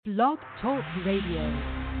Blog Talk Radio.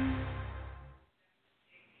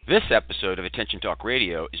 This episode of Attention Talk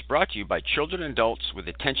Radio is brought to you by children and adults with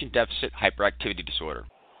attention deficit hyperactivity disorder.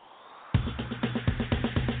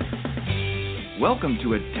 Welcome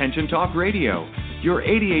to Attention Talk Radio, your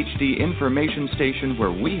ADHD information station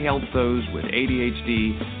where we help those with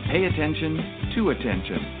ADHD pay attention to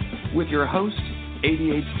attention. With your host,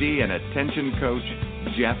 ADHD and attention coach,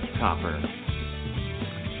 Jeff Copper.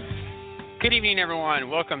 Good evening, everyone.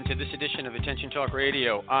 Welcome to this edition of Attention Talk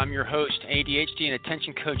Radio. I'm your host, ADHD and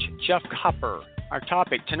attention coach, Jeff Copper. Our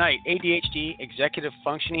topic tonight, ADHD, executive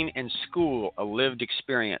functioning and school, a lived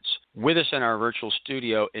experience. With us in our virtual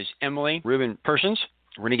studio is Emily Rubin Persons.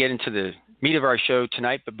 We're going to get into the meat of our show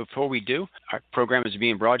tonight, but before we do, our program is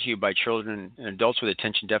being brought to you by children and adults with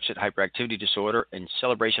attention deficit hyperactivity disorder. In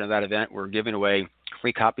celebration of that event, we're giving away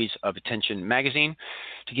free copies of Attention Magazine.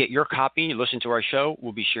 To get your copy, listen to our show.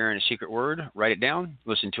 We'll be sharing a secret word. Write it down.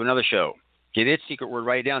 Listen to another show. Get its secret word,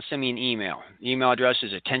 write it down, send me an email. The email address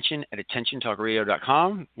is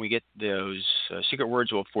attention@attentiontalkradio.com. We get those secret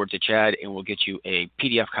words, we'll forward to Chad, and we'll get you a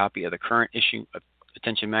PDF copy of the current issue of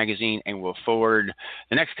Attention Magazine, and we'll forward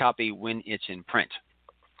the next copy when it's in print.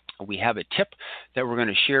 We have a tip that we're going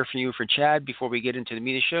to share for you for Chad before we get into the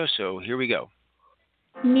meat of the show, so here we go.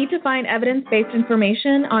 Need to find evidence-based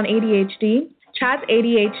information on ADHD? Chad's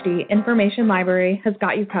ADHD Information Library has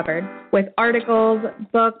got you covered with articles,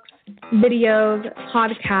 books, videos,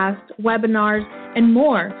 podcasts, webinars, and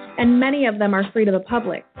more, and many of them are free to the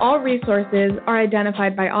public. All resources are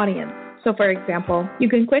identified by audience. So, for example, you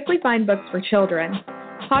can quickly find books for children,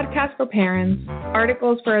 podcasts for parents,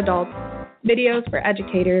 articles for adults, videos for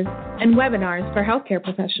educators, and webinars for healthcare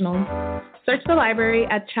professionals. Search the library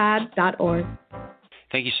at chad.org.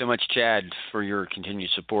 Thank you so much, Chad, for your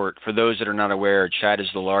continued support. For those that are not aware, Chad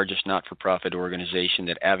is the largest not-for-profit organization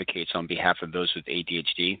that advocates on behalf of those with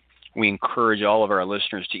ADHD. We encourage all of our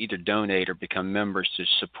listeners to either donate or become members to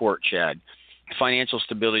support Chad. Financial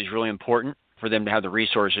stability is really important for them to have the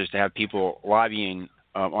resources to have people lobbying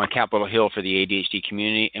on Capitol Hill for the ADHD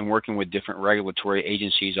community and working with different regulatory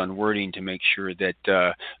agencies on wording to make sure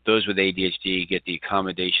that those with ADHD get the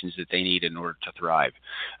accommodations that they need in order to thrive.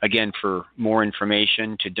 Again, for more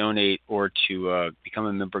information, to donate or to become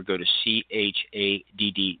a member, go to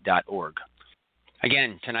chadd.org.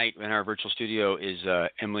 Again, tonight in our virtual studio is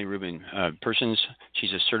Emily Rubin Persons.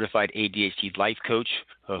 She's a certified ADHD life coach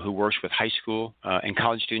who works with high school and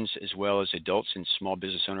college students as well as adults and small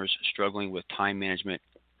business owners struggling with time management,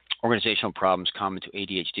 organizational problems common to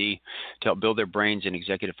ADHD to help build their brains and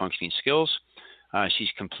executive functioning skills.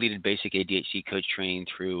 She's completed basic ADHD coach training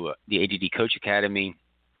through the ADD Coach Academy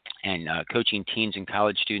and coaching teens and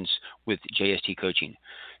college students with JST Coaching.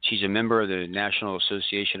 She's a member of the National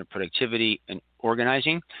Association of Productivity and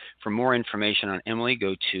Organizing. For more information on Emily,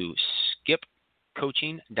 go to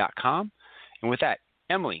skipcoaching.com. And with that,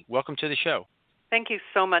 Emily, welcome to the show. Thank you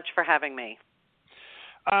so much for having me.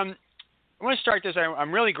 I want to start this.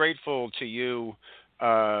 I'm really grateful to you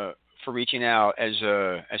for reaching out as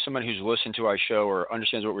someone who's listened to our show or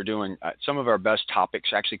understands what we're doing. Some of our best topics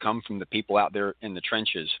actually come from the people out there in the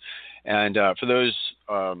trenches. And for those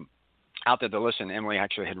out there that listen, Emily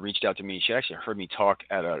actually had reached out to me. She actually heard me talk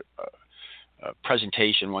at a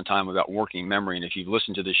presentation one time about working memory. And if you've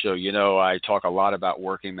listened to the show, you know I talk a lot about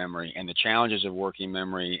working memory and the challenges of working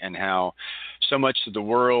memory and how so much of the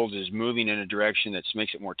world is moving in a direction that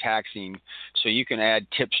makes it more taxing. So you can add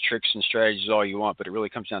tips, tricks, and strategies all you want, but it really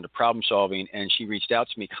comes down to problem solving. And she reached out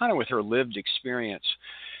to me kind of with her lived experience.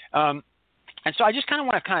 And so I just kind of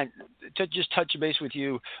want to just touch base with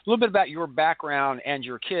you a little bit about your background and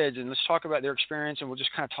your kids, and let's talk about their experience, and we'll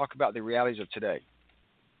just kind of talk about the realities of today.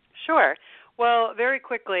 Sure. Well, very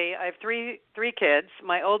quickly, I have three kids.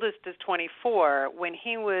 My oldest is 24. When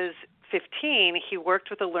he was 15, he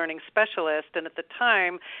worked with a learning specialist, and at the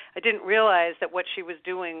time, I didn't realize that what she was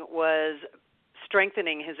doing was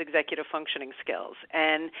strengthening his executive functioning skills.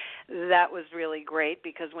 And that was really great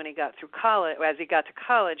because when he got through college, as he got to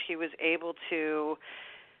college, he was able to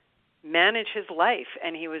manage his life,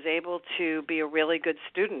 and he was able to be a really good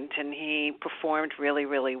student, and he performed really,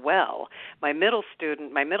 really well. My middle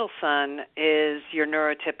son is your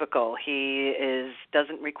neurotypical. He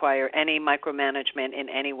doesn't require any micromanagement in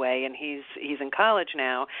any way, and he's in college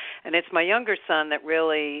now. And it's my younger son that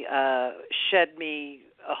really shed me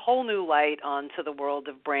a whole new light onto the world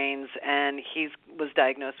of brains, and he was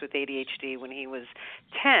diagnosed with ADHD when he was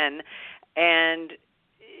 10, and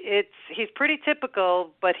he's pretty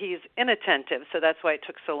typical, but he's inattentive, so that's why it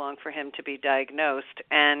took so long for him to be diagnosed.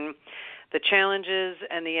 And the challenges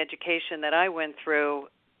and the education that I went through,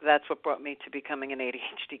 that's what brought me to becoming an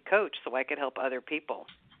ADHD coach, so I could help other people.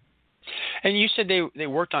 And you said they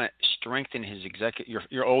worked on it, strengthen his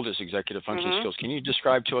your oldest executive function skills. Can you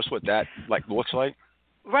describe to us what that looks like?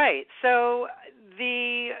 Right. So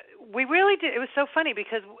we really did. It was so funny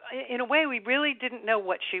because in a way we really didn't know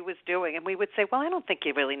what she was doing, and we would say, "Well, I don't think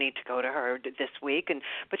you really need to go to her this week."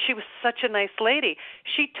 But she was such a nice lady.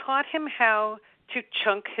 She taught him how to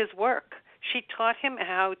chunk his work. She taught him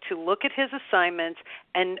how to look at his assignments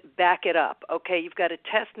and back it up. Okay, you've got a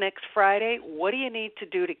test next Friday. What do you need to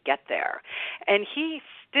do to get there? And he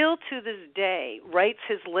still to this day writes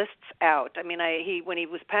his lists out. I mean, when he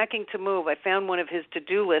was packing to move, I found one of his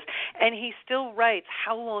to-do lists, and he still writes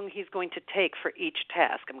how long he's going to take for each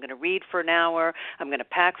task. I'm going to read for an hour. I'm going to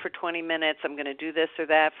pack for 20 minutes. I'm going to do this or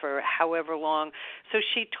that for however long. So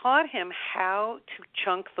she taught him how to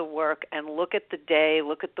chunk the work and look at the day,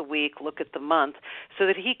 look at the week, look at the month, so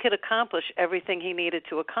that he could accomplish everything he needed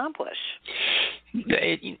to accomplish.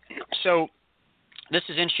 So this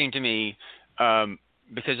is interesting to me.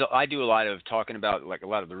 Because I do a lot of talking about, a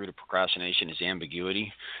lot of the root of procrastination is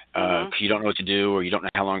ambiguity, because you don't know what to do or you don't know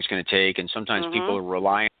how long it's going to take, and sometimes people are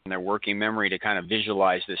relying on their working memory to kind of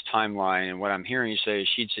visualize this timeline. And what I'm hearing you say is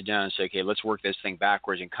she'd sit down and say, okay, let's work this thing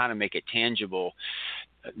backwards and kind of make it tangible,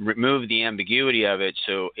 remove the ambiguity of it,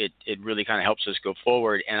 so it really kind of helps us go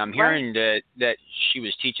forward. And I'm hearing that she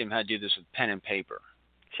was teaching him how to do this with pen and paper.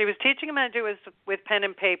 She was teaching him how to do it with pen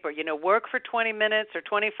and paper. Work for 20 minutes or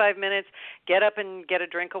 25 minutes, get up and get a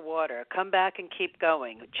drink of water, come back and keep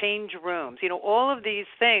going, change rooms. All of these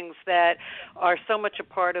things that are so much a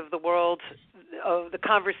part of the world, of the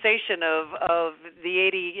conversation of the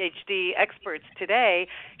ADHD experts today,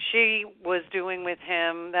 she was doing with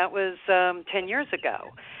him. That was 10 years ago.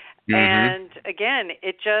 And again,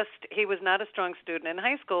 he was not a strong student in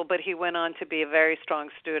high school, but he went on to be a very strong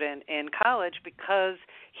student in college because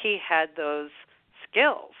he had those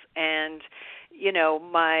skills. And,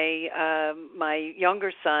 my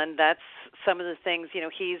younger son, that's some of the things,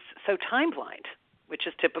 he's so time blind, which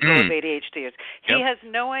is typical of ADHD. He has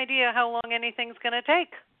no idea how long anything's going to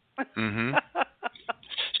take.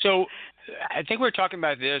 So I think we're talking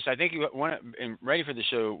about this. I think ready for the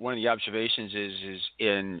show, one of the observations is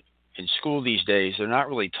in school these days, they're not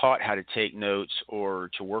really taught how to take notes or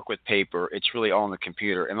to work with paper. It's really all on the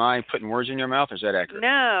computer. Am I putting words in your mouth, or is that accurate?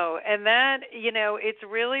 No, and that, it's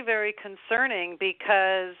really very concerning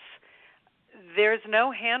because there's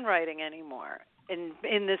no handwriting anymore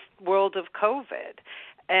in this world of COVID.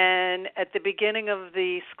 And at the beginning of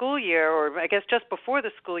the school year, or I guess just before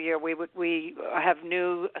the school year, we have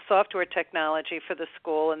new software technology for the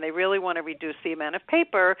school, and they really want to reduce the amount of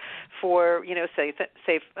paper for,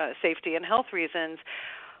 safety and health reasons.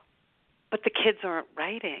 But the kids aren't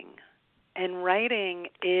writing. And writing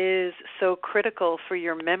is so critical for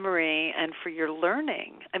your memory and for your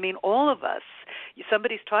learning. I mean, all of us,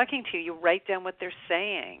 somebody's talking to you, you write down what they're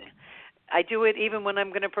saying. I do it even when I'm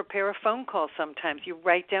going to prepare a phone call sometimes. You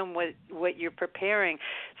write down what you're preparing.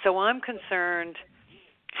 So I'm concerned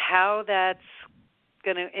how that's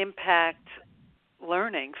going to impact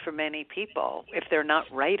learning for many people if they're not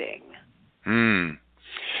writing.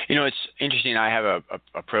 It's interesting. I have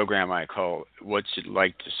a program I call What's It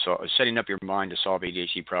Like to Setting Up Your Mind to Solve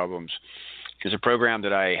ADHD Problems. It's a program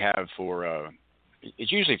that I have for,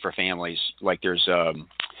 it's usually for families. Like there's a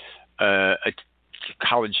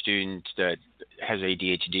college student that has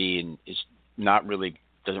ADHD and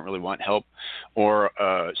doesn't really want help, or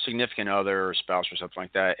a significant other or spouse or something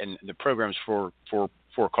like that. And the program's for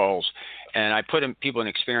calls, and I put people in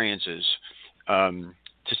experiences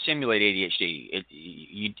to simulate ADHD.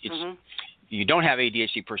 You don't have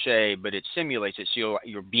ADHD per se, but it simulates it, so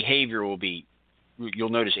your behavior you'll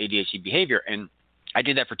notice ADHD behavior. And I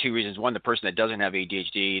did that for two reasons. One, the person that doesn't have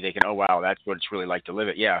ADHD, they can, oh, wow, that's what it's really like to live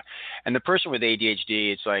it. Yeah. And the person with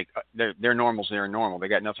ADHD, it's like they're normals. They're normal. They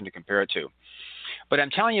got nothing to compare it to. But I'm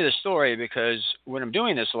telling you this story because when I'm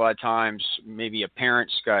doing this, a lot of times maybe a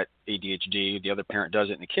parent's got ADHD, the other parent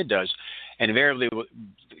doesn't, and the kid does. And invariably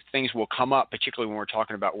things will come up, particularly when we're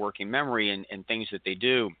talking about working memory and things that they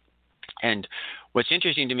do. And what's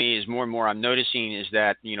interesting to me is more and more I'm noticing is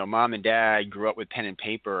that, mom and dad grew up with pen and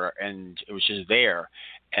paper, and it was just there.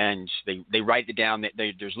 And they write it down.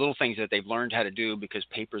 There's little things that they've learned how to do because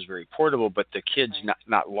paper is very portable, but the kids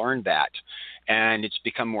not learned that. And it's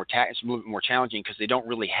become it's a little bit more challenging because they don't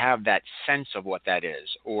really have that sense of what that is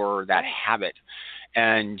or that habit.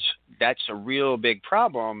 And that's a real big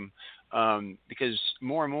problem because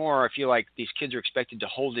more and more I feel like these kids are expected to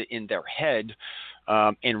hold it in their head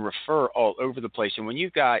and refer all over the place. And when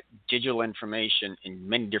you've got digital information in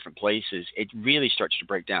many different places, it really starts to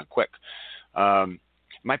break down quick.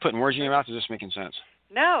 Am I putting words in your mouth? Is this making sense?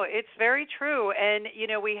 No, it's very true. And,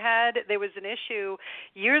 there was an issue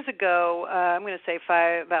years ago, I'm going to say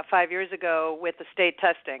about 5 years ago, with the state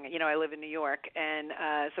testing. I live in New York, and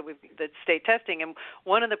so the state testing. And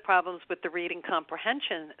one of the problems with the reading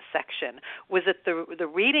comprehension section was that the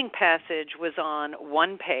reading passage was on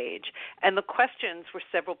one page, and the questions were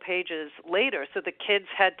several pages later. So the kids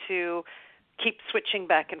had to keep switching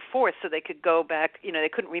back and forth so they could go back. They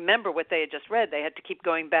couldn't remember what they had just read. They had to keep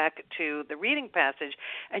going back to the reading passage.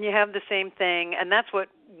 And you have the same thing, and that's what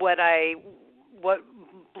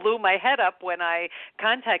blew my head up when I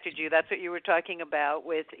contacted you. That's what you were talking about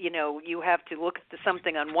with, you have to look at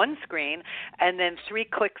something on one screen, and then 3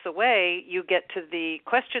 clicks away you get to the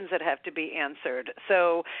questions that have to be answered.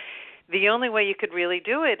 So the only way you could really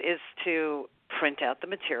do it is to print out the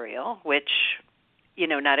material, which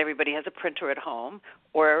not everybody has a printer at home,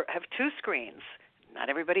 or have 2 screens. Not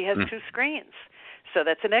everybody has 2 screens. So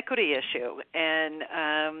that's an equity issue. And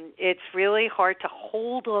it's really hard to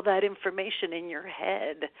hold all that information in your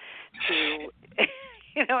head to,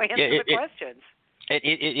 answer the questions.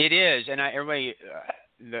 It is. And everybody,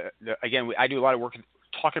 again, I do a lot of work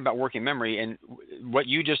talking about working memory. And what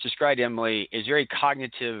you just described, Emily, is very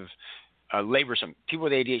cognitive laborsome. People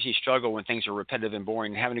with ADHD struggle when things are repetitive and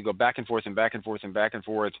boring, and having to go back and forth and back and forth and back and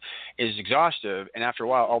forth is exhaustive. And after a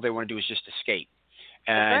while, all they want to do is just escape.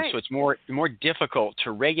 And so it's more difficult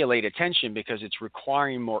to regulate attention because it's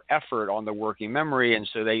requiring more effort on the working memory. And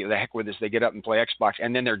so the heck with this, they get up and play Xbox,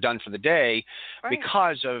 and then they're done for the day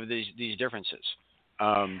because of these differences.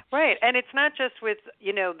 Right, and it's not just with,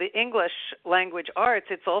 the English language arts,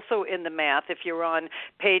 it's also in the math. If you're on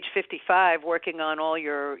page 55 working on all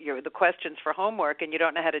the questions for homework and you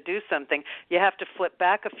don't know how to do something, you have to flip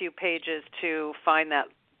back a few pages to find that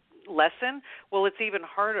lesson. Well, it's even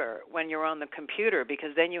harder when you're on the computer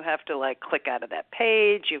because then you have to click out of that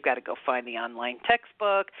page, you've got to go find the online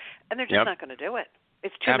textbook, and they're just not going to do it.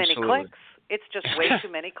 It's too many clicks. It's just way too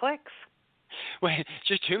many clicks. Well, it's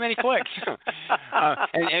just too many clicks.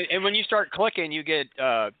 And when you start clicking, you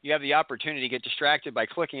have the opportunity to get distracted by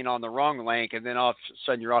clicking on the wrong link, and then all of a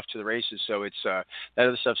sudden you're off to the races. So it's that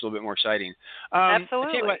other stuff's a little bit more exciting. Absolutely.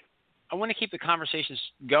 I tell you what, I want to keep the conversations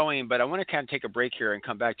going, but I want to kind of take a break here and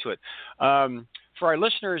come back to it. For our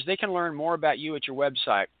listeners, they can learn more about you at your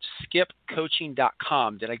website,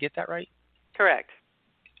 skipcoaching.com. Did I get that right? Correct.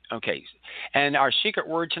 Okay. And our secret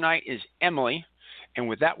word tonight is Emily. And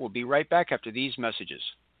with that, we'll be right back after these messages.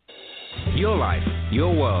 Your life,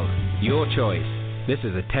 your world, your choice. This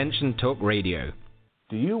is Attention Talk Radio.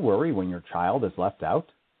 Do you worry when your child is left out?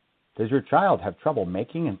 Does your child have trouble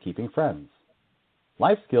making and keeping friends?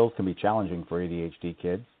 Life skills can be challenging for ADHD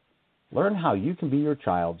kids. Learn how you can be your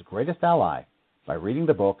child's greatest ally by reading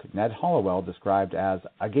the book Ned Hollowell described as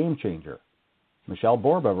a game changer, Michelle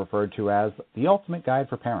Borba referred to as the ultimate guide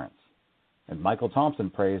for parents, and Michael Thompson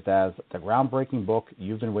praised as the groundbreaking book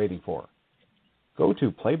you've been waiting for. Go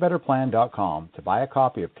to playbetterplan.com to buy a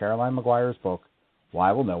copy of Caroline McGuire's book,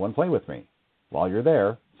 Why Will No One Play With Me? While you're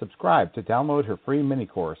there, subscribe to download her free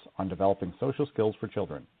mini-course on developing social skills for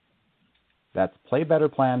children. That's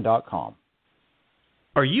playbetterplan.com.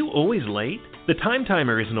 Are you always late? The Time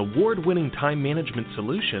Timer is an award-winning time management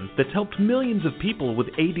solution that's helped millions of people with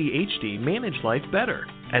ADHD manage life better.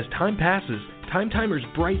 As time passes, Time Timer's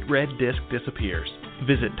bright red disc disappears.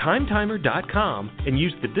 Visit timetimer.com and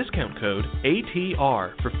use the discount code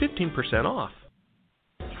ATR for 15% off.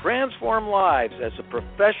 Transform lives as a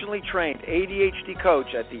professionally trained ADHD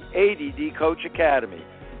coach at the ADD Coach Academy.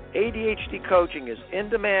 ADHD coaching is in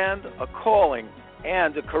demand, a calling,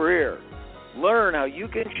 and a career. Learn how you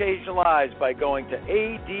can change lives by going to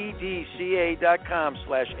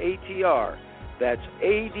addca.com/ATR. That's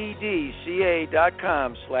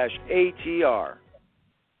addca.com/ATR.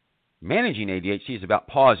 Managing ADHD is about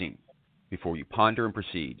pausing before you ponder and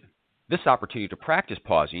proceed. This opportunity to practice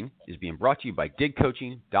pausing is being brought to you by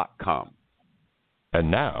digcoaching.com.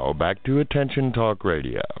 And now, back to Attention Talk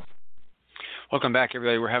Radio. Welcome back,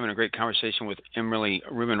 everybody. We're having a great conversation with Emily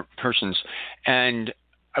Rubin Persons, and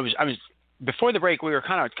I was before the break. We were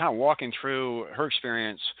kind of walking through her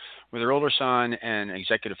experience with her older son and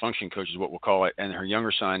executive function coach is what we'll call it, and her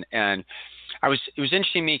younger son. And it was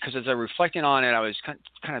interesting to me because as I was reflecting on it, I was kind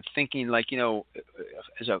of thinking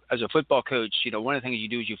as a football coach, one of the things you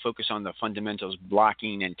do is you focus on the fundamentals,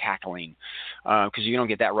 blocking and tackling, because you don't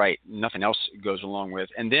get that right, nothing else goes along with.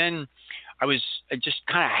 And then I just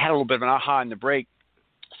kind of had a little bit of an aha in the break.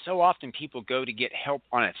 So often people go to get help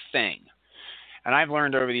on a thing. And I've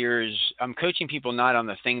learned over the years, I'm coaching people not on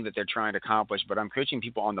the thing that they're trying to accomplish, but I'm coaching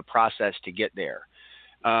people on the process to get there.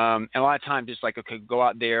 And a lot of times it's like, okay, go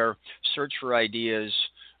out there, search for ideas,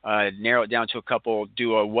 narrow it down to a couple,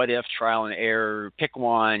 do a what if trial and error, pick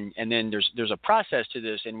one, and then there's a process to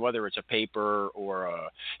this, and whether it's a paper or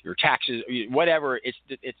your taxes, whatever,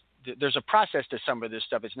 there's a process to some of this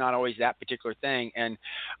stuff. It's not always that particular thing, and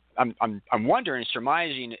I'm wondering,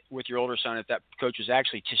 surmising with your older son, if that coach was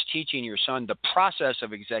actually just teaching your son the process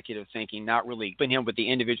of executive thinking, not really putting him with the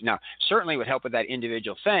individual. Now, certainly would help with that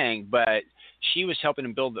individual thing, but she was helping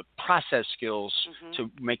him build the process skills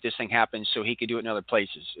to make this thing happen so he could do it in other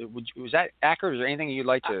places. Was that accurate? Is there anything you'd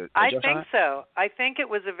like to I adjust think on that? so. I think it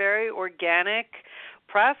was a very organic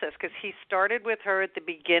process because he started with her at the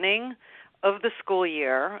beginning of the school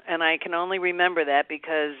year, and I can only remember that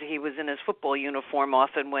because he was in his football uniform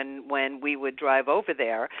often when we would drive over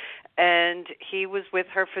there, and he was with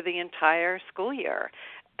her for the entire school year.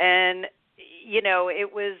 And you know,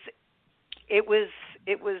 it was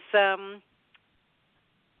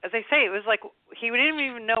as I say, it was like he didn't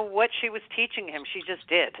even know what she was teaching him. She just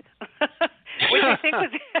did, which I think was,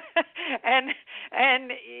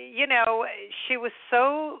 and you know, she was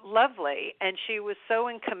so lovely, and she was so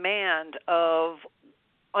in command of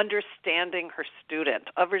understanding her student.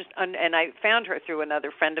 And I found her through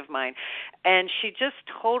another friend of mine, and she just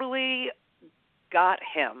totally got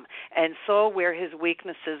him and saw where his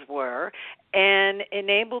weaknesses were and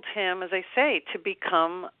enabled him, as I say, to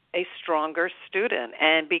become a stronger student.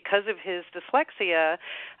 And because of his dyslexia,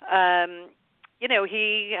 you know,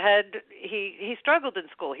 he struggled in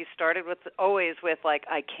school. He started always with like,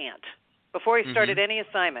 I can't. Before he started any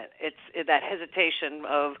assignment, it's that hesitation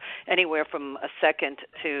of anywhere from a second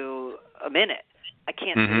to a minute. I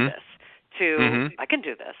can't do this. To I can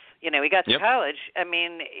do this. You know, he got to college. I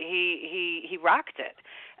mean, he rocked it,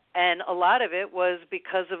 and a lot of it was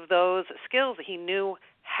because of those skills. He knew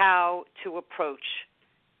how to approach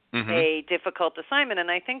a difficult assignment,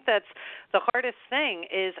 and I think that's the hardest thing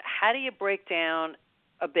is how do you break down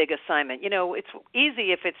a big assignment? You know, it's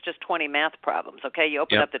easy if it's just 20 math problems, okay? You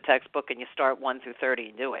open up the textbook and you start 1 through 30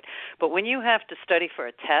 and do it. But when you have to study for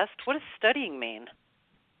a test, what does studying mean?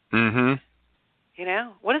 You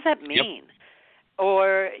know, what does that mean?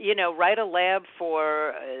 Or, you know, write a lab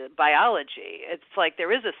for biology. It's like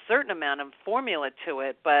there is a certain amount of formula to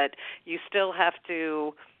it, but you still have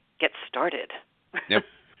to get started.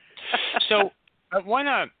 So one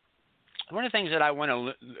of the things that I want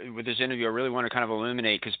to, with this interview, I really want to kind of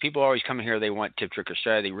illuminate, because people always come in here, they want tip, trick, or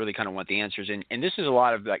strategy. They really kind of want the answers. And this is a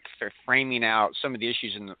lot of like framing out some of the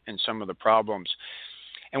issues and some of the problems.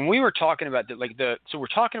 And we were talking about so we're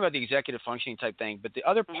talking about the executive functioning type thing, but the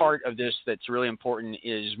other part of this that's really important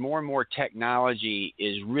is more and more technology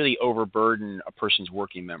is really overburden a person's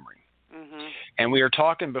working memory. And we were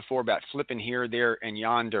talking before about flipping here, there, and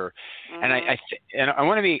yonder. And I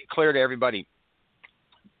want to be clear to everybody.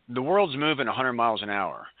 The world's moving 100 miles an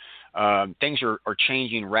hour. Things are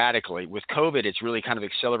changing radically. With COVID, it's really kind of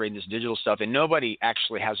accelerating this digital stuff, and nobody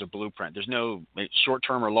actually has a blueprint. There's no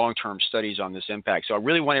short-term or long-term studies on this impact. So I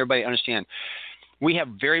really want everybody to understand we have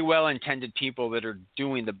very well-intended people that are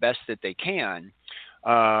doing the best that they can.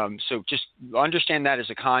 So just understand that as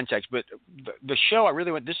a context. But the show, I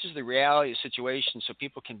really want, this is the reality of the situation so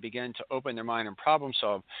people can begin to open their mind and problem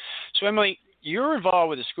solve. So, Emily, you're involved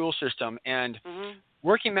with the school system, and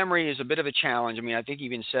working memory is a bit of a challenge. I mean, I think you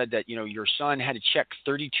even said that, you know, your son had to check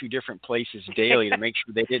 32 different places daily to make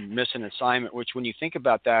sure they didn't miss an assignment, which when you think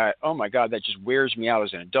about that, oh, my God, that just wears me out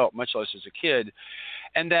as an adult, much less as a kid.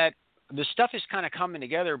 And that the stuff is kind of coming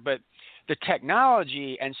together, but the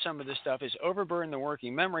technology and some of this stuff is overburdening the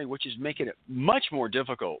working memory, which is making it much more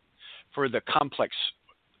difficult for the complex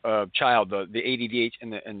child, the ADHD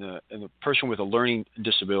and the person with a learning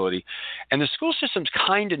disability. And the school systems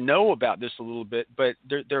kind of know about this a little bit, but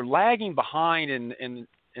they're lagging behind and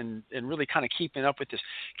really kind of keeping up with this.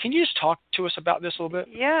 Can you just talk to us about this a little bit?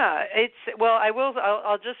 Yeah,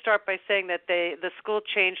 I'll just start by saying that the school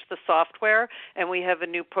changed the software, and we have a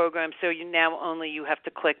new program. So you have to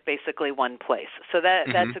click basically one place. So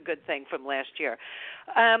that's a good thing from last year.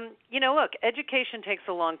 You know, look, education takes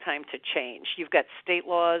a long time to change. You've got state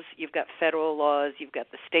laws, you've got federal laws, you've got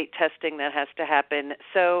the state testing that has to happen.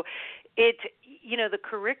 So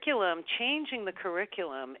changing the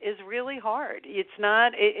curriculum is really hard. It's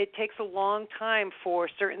not. It takes a long time for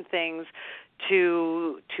certain things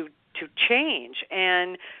to change,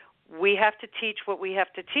 and we have to teach what we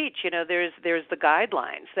have to teach. You know, there's the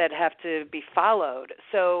guidelines that have to be followed.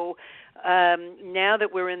 So now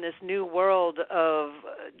that we're in this new world of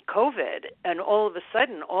COVID, and all of a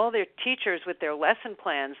sudden all their teachers with their lesson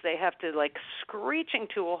plans, they have to like screeching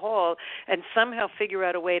to a halt and somehow figure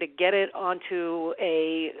out a way to get it onto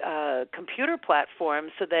a computer platform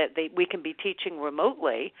so that we can be teaching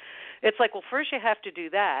remotely. It's like, well, first you have to do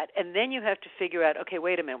that, and then you have to figure out, okay,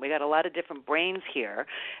 wait a minute, we got a lot of different brains here.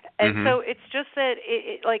 And so it's just that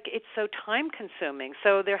it's so time-consuming.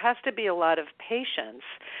 So there has to be a lot of patience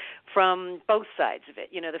from both sides of it.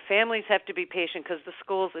 You know, the families have to be patient because the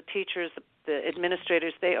schools, the teachers, the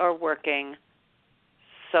administrators, they are working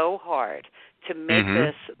so hard to make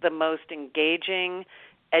this the most engaging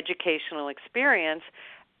educational experience.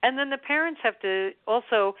 And then the parents have to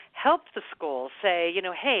also help the school say, you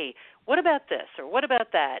know, hey, what about this or what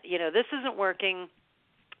about that? You know, this isn't working.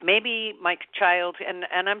 Maybe my child, and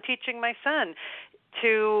I'm teaching my son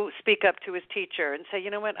to speak up to his teacher and say, you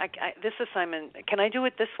know what, this assignment, can I do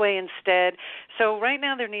it this way instead? So right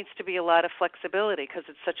now there needs to be a lot of flexibility because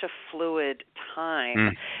it's such a fluid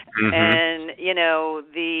time. And, you know,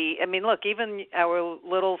 look, even our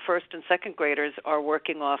little first and second graders are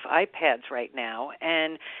working off iPads right now,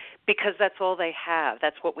 and because that's all they have.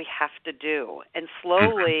 That's what we have to do. And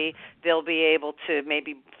slowly they'll be able to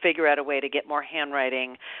maybe figure out a way to get more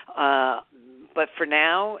handwriting. But for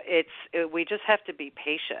now, we just have to be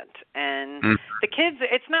patient. And the kids,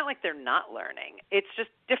 it's not like they're not learning. It's just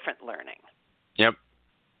different learning. Yep.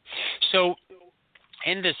 So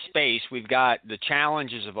in this space, we've got the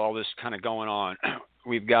challenges of all this kind of going on.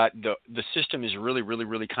 We've got the system is really, really,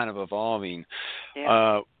 really kind of evolving.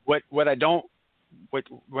 Yeah.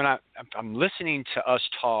 When I'm listening to us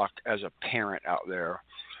talk as a parent out there,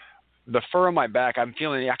 the fur on my back, I'm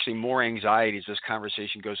feeling actually more anxiety as this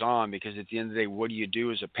conversation goes on, because at the end of the day, what do you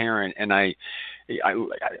do as a parent? And I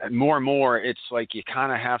more and more, it's like you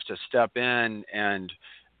kind of have to step in and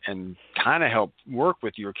kind of help work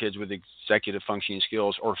with your kids with executive functioning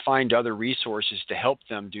skills, or find other resources to help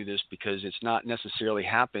them do this, because it's not necessarily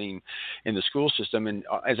happening in the school system. And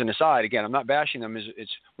as an aside, again, I'm not bashing them.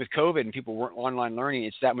 It's with COVID and people weren't online learning,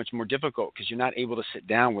 it's that much more difficult because you're not able to sit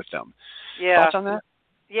down with them. Yeah. Thoughts on that?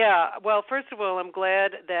 Yeah. Well, first of all, I'm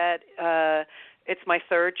glad that it's my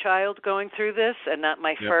third child going through this and not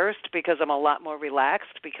my first, because I'm a lot more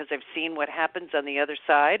relaxed because I've seen what happens on the other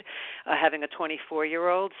side, having a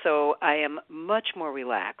 24-year-old. So I am much more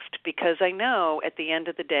relaxed because I know at the end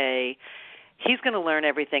of the day, he's going to learn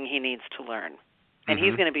everything he needs to learn. And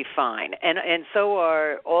he's going to be fine. And so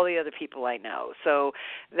are all the other people I know. So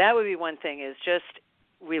that would be one thing, is just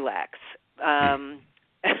relax.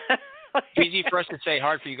 Easy for us to say,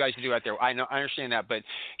 hard for you guys to do out there. I understand that, but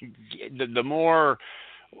the more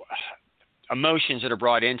emotions that are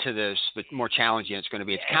brought into this, the more challenging it's going to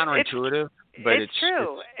be. It's counterintuitive, but it's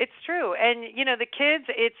true. It's true. And you know, the kids,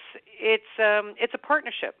 it's a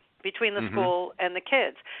partnership between the school and the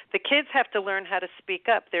kids. The kids have to learn how to speak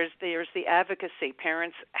up. There's the advocacy.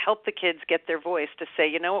 Parents help the kids get their voice to say,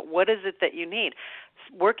 you know what is it that you need?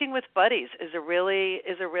 Working with buddies is a really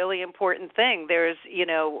important thing. There's, you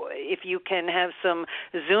know, if you can have some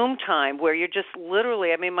Zoom time where you're just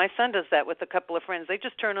literally, I mean, my son does that with a couple of friends. They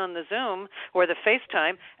just turn on the Zoom or the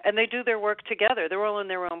FaceTime and they do their work together. They're all in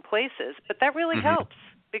their own places, but that really helps,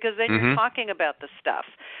 because then you're talking about the stuff.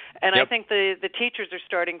 And I think the teachers are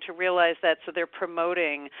starting to realize that, so they're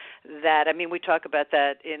promoting that. I mean, we talk about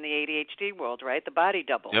that in the ADHD world, right? The body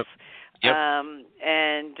doubles. You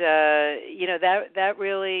know, that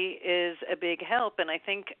really is a big help. And I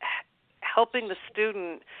think helping the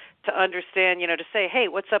student to understand, you know, to say, hey,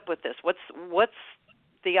 what's up with this? What's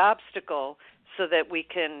the obstacle, so that we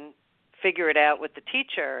can figure it out with the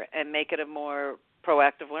teacher and make it a more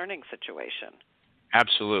proactive learning situation.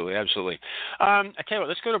 Absolutely, absolutely. I tell you what,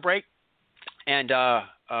 let's go to break, and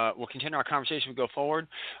we'll continue our conversation as we go forward.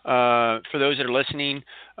 For those that are listening,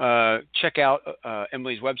 check out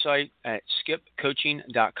Emily's website at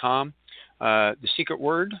skipcoaching.com. The secret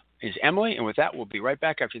word is Emily, and with that, we'll be right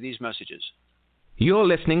back after these messages. You're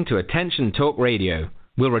listening to Attention Talk Radio.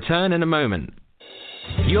 We'll return in a moment.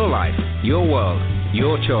 Your life, your world,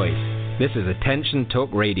 your choice. This is Attention Talk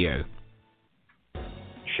Radio.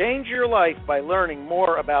 Change your life by learning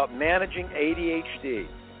more about managing ADHD.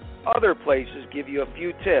 Other places give you a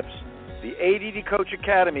few tips. The ADD Coach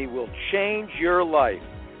Academy will change your life.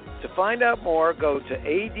 To find out more, go to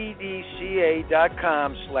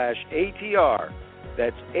addca.com/ATR.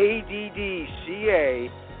 That's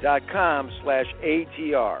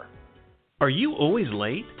addca.com/ATR. Are you always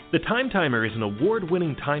late? The Time Timer is an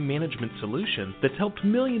award-winning time management solution that's helped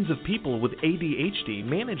millions of people with ADHD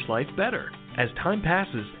manage life better. As time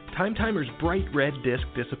passes, Time Timer's bright red disc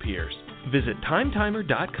disappears. Visit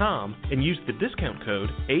timetimer.com and use the discount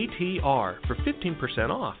code ATR for 15%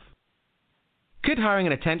 off. Could hiring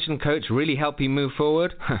an attention coach really help you move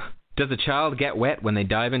forward? Does a child get wet when they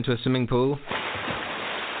dive into a swimming pool?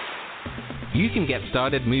 You can get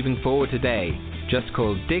started moving forward today. Just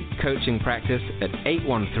call Dig Coaching Practice at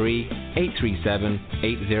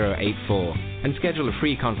 813-837-8084 and schedule a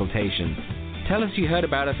free consultation. Tell us you heard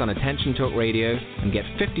about us on Attention Talk Radio and get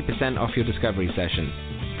 50% off your discovery session.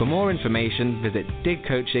 For more information, visit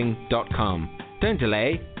digcoaching.com. Don't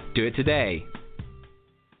delay, do it today.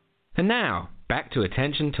 And now, back to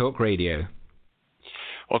Attention Talk Radio.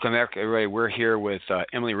 Welcome back, everybody. We're here with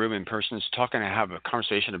Emily Rubin Persons, talking to have a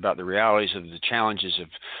conversation about the realities of the challenges of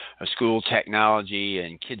school technology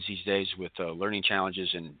and kids these days with learning challenges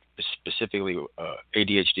and specifically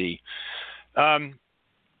ADHD.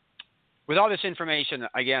 With all this information,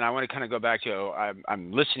 again, I want to kind of go back to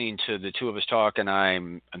I'm listening to the two of us talk, and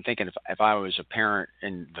I'm thinking if I was a parent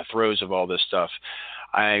in the throes of all this stuff,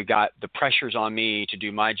 I got the pressures on me to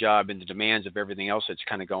do my job and the demands of everything else that's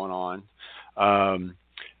kind of going on.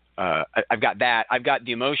 I've got that. I've got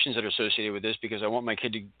the emotions that are associated with this because I want my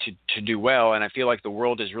kid to do well, and I feel like the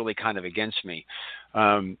world is really kind of against me.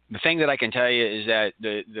 The thing that I can tell you is that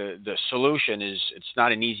the solution is, it's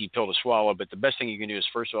not an easy pill to swallow, but the best thing you can do is,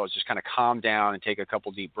 first of all, is just kind of calm down and take a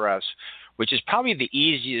couple deep breaths, which is probably the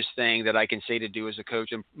easiest thing that I can say to do as a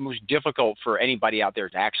coach, and most difficult for anybody out there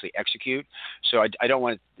to actually execute. So I don't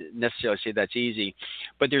want to necessarily say that's easy,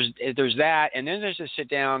 but there's that, and then there's to sit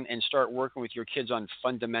down and start working with your kids on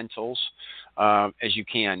fundamentals as you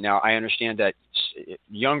can. Now, I understand that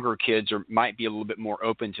younger kids might be a little bit more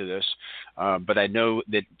open to this, but I know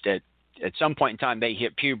that at some point in time they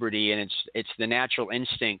hit puberty, and it's the natural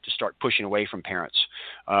instinct to start pushing away from parents.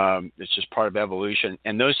 It's just part of evolution.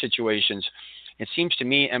 And those situations, it seems to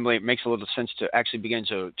me, Emily, it makes a little sense to actually begin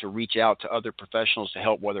to reach out to other professionals to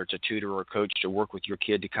help, whether it's a tutor or a coach, to work with your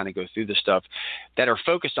kid to kind of go through the stuff that are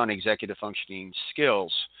focused on executive functioning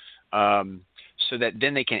skills, so that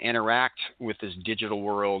then they can interact with this digital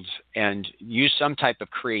world and use some type of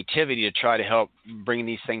creativity to try to help bring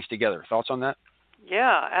these things together. Thoughts on that?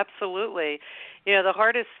 Yeah, absolutely. You know, the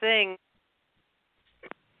hardest thing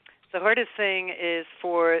is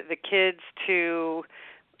for the kids to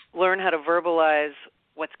learn how to verbalize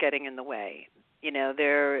what's getting in the way. You know,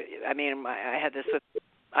 I had this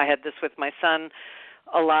with my son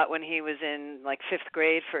a lot when he was in like 5th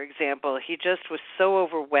grade, for example. He just was so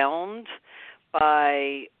overwhelmed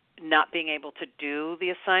by not being able to do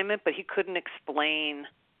the assignment, but he couldn't explain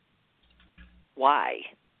why.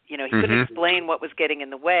 You know, he couldn't explain what was getting in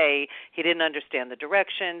the way. He didn't understand the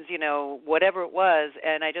directions, you know, whatever it was.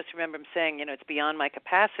 And I just remember him saying, you know, it's beyond my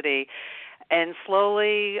capacity. And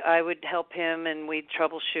slowly I would help him, and we'd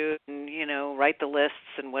troubleshoot and, you know, write the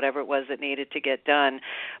lists and whatever it was that needed to get done.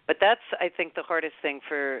 But that's, I think, the hardest thing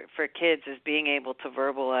for kids is being able to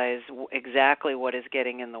verbalize exactly what is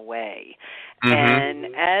getting in the way. And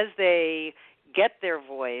as they get their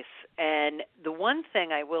voice, and the one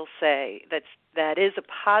thing I will say that is a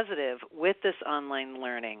positive with this online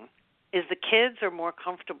learning is the kids are more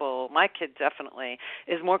comfortable, my kid definitely,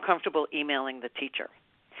 is more comfortable emailing the teacher.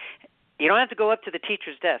 You don't have to go up to the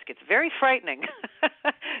teacher's desk. It's very frightening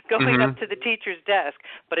going up to the teacher's desk,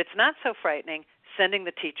 but it's not so frightening sending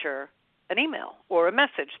the teacher an email or a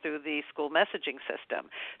message through the school messaging system.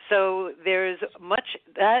 So there's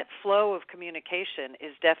that flow of communication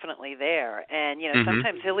is definitely there. And, you know,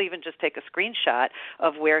 sometimes he'll even just take a screenshot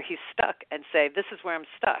of where he's stuck and say, this is where I'm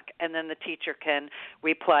stuck. And then the teacher can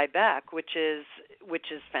reply back, which is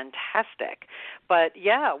fantastic. But,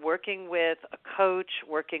 yeah, working with a coach,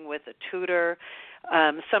 working with a tutor,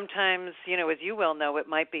 sometimes, you know, as you well know, it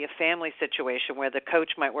might be a family situation where the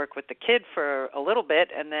coach might work with the kid for a little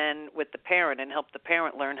bit and then with the parent and help the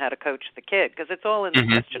parent learn how to coach the kid, because it's all in the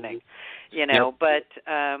questioning, you know. But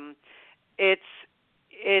it's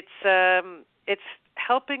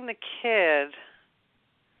helping the kid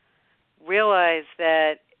realize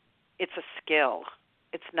that it's a skill.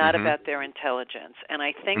 It's not about their intelligence. And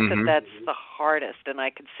I think that that's the hardest. And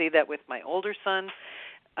I can see that with my older son,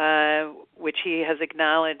 which he has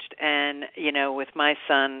acknowledged, and, you know, with my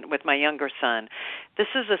younger son, this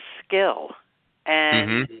is a skill,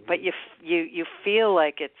 and but you feel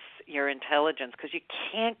like it's your intelligence because you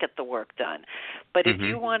can't get the work done. But if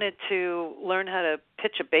you wanted to learn how to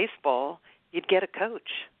pitch a baseball, you'd get a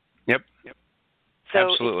coach. Yep.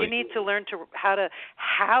 So absolutely. If you need to learn how to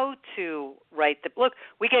write the look,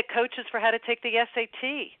 we get coaches for how to take the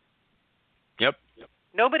SAT. Yep.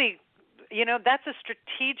 Nobody. You know, that's a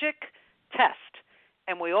strategic test,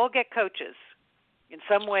 and we all get coaches. in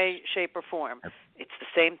some way, shape, or form. It's the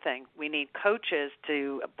same thing. We need coaches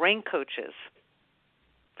brain coaches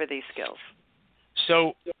for these skills.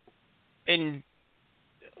 So when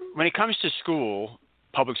it comes to school,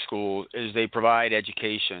 public school, is they provide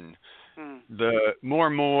education, the more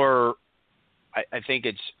and more, I think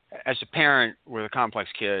it's, as a parent with a complex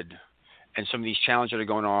kid and some of these challenges that are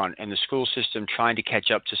going on, and the school system trying to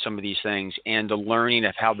catch up to some of these things, and the learning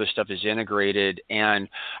of how this stuff is integrated. And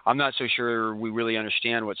I'm not so sure we really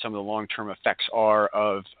understand what some of the long-term effects are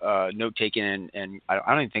of note-taking, and I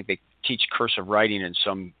don't even think they teach cursive writing in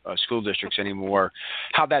some school districts anymore,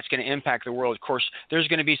 how that's going to impact the world. Of course, there's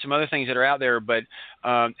going to be some other things that are out there, but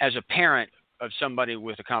as a parent of somebody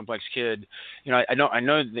with a complex kid, I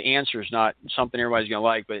know the answer is not something everybody's going to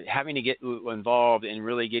like, but having to get involved in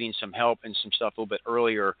really getting some help and some stuff a little bit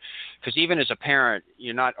earlier, because even as a parent,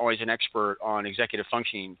 you're not always an expert on executive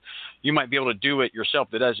functioning. You might be able to do it yourself.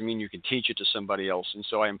 That doesn't mean you can teach it to somebody else. And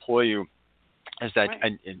so I employ you as that,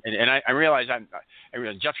 right. and I realize I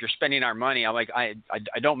realize, Jeff, you're spending our money. I'm like, I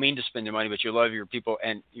don't mean to spend the money, but you love your people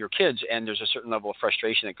and your kids, and there's a certain level of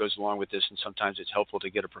frustration that goes along with this, and sometimes it's helpful to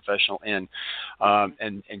get a professional in,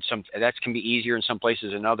 and some that can be easier in some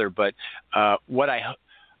places than other. But what I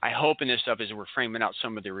hope in this stuff is we're framing out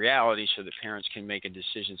some of the realities so that parents can make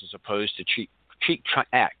decisions as opposed to keep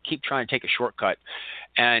trying to take a shortcut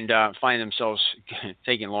and find themselves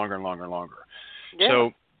taking longer and longer and longer. Yeah.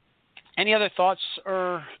 So. Any other thoughts?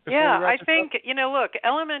 I think, look,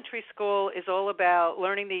 elementary school is all about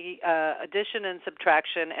learning the addition and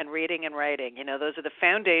subtraction and reading and writing. Those are the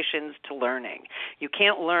foundations to learning. You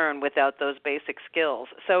can't learn without those basic skills.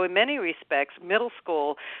 So in many respects, middle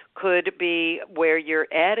school could be where you're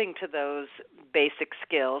adding to those basic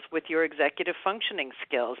skills with your executive functioning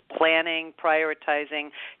skills, planning, prioritizing,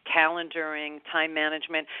 calendaring, time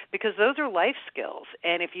management, because those are life skills.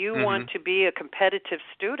 And if you want to be a competitive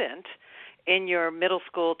student in your middle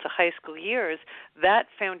school to high school years, that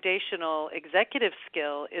foundational executive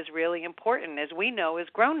skill is really important, as we know as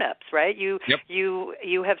grown-ups, right? You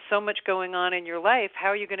have so much going on in your life. How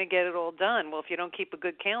are you going to get it all done? Well, if you don't keep a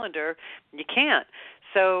good calendar, you can't.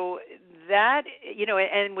 So that,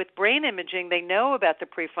 and with brain imaging, they know about the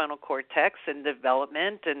prefrontal cortex and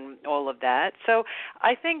development and all of that. So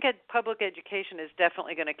I think public education is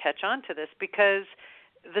definitely going to catch on to this because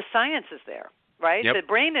the science is there. Right? Yep. The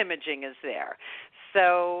brain imaging is there.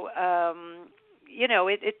 So,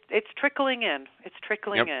 it's trickling in. It's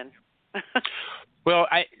trickling in. Well,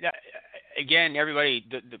 again, everybody,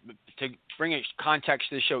 to bring a context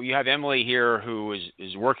to the show, you have Emily here who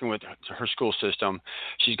is working with her school system.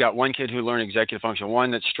 She's got one kid who learned executive function,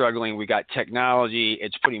 one that's struggling. We got technology.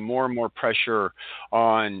 It's putting more and more pressure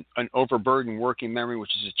on an overburdened working memory,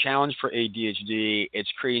 which is a challenge for ADHD.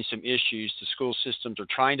 It's creating some issues. The school systems are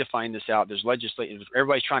trying to find this out. There's legislation.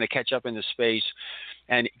 Everybody's trying to catch up in this space.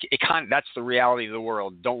 And that's the reality of the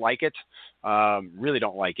world. Don't like it. Really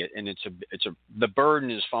don't like it, and the burden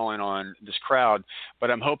is falling on this crowd. But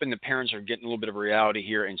I'm hoping the parents are getting a little bit of a reality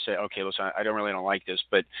here and say, okay, listen, I don't like this.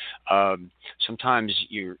 But sometimes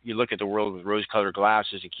you look at the world with rose-colored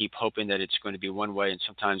glasses and keep hoping that it's going to be one way. And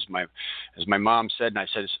sometimes, as my mom said, and I've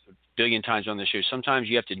said this a billion times on the show, sometimes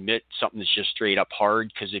you have to admit something that's just straight up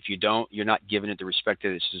hard, because if you don't, you're not giving it the respect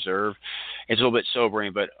that it's deserved. It's a little bit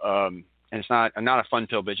sobering, but. And it's not a fun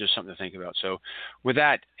pill, but just something to think about. So with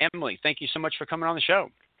that, Emily, thank you so much for coming on the show.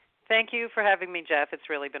 Thank you for having me, Jeff. It's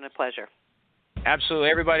really been a pleasure. Absolutely.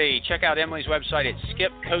 Everybody, check out Emily's website at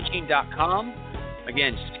skipcoaching.com.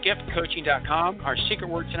 Again, skipcoaching.com. Our secret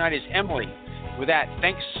word tonight is Emily. With that,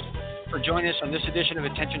 thanks for joining us on this edition of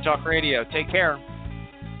Attention Talk Radio. Take care.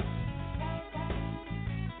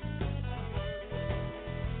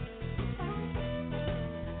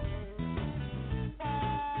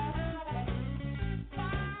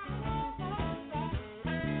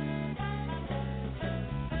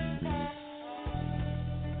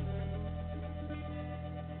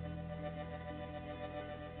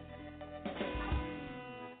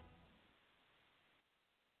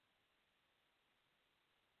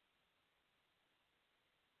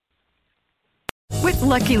 With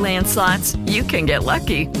Lucky Land Slots, you can get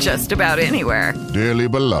lucky just about anywhere. Dearly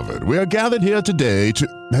beloved, we are gathered here today to...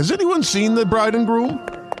 Has anyone seen the bride and groom?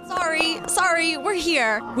 Sorry, we're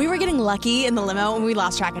here. We were getting lucky in the limo and we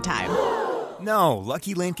lost track of time. No,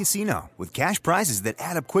 Lucky Land Casino, with cash prizes that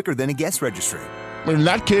add up quicker than a guest registry. In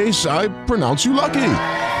that case, I pronounce you lucky.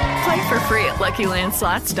 Play for free at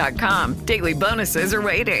LuckyLandSlots.com. Daily bonuses are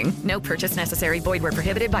waiting. No purchase necessary. Void where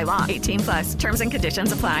prohibited by law. 18+. Terms and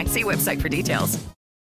conditions apply. See website for details.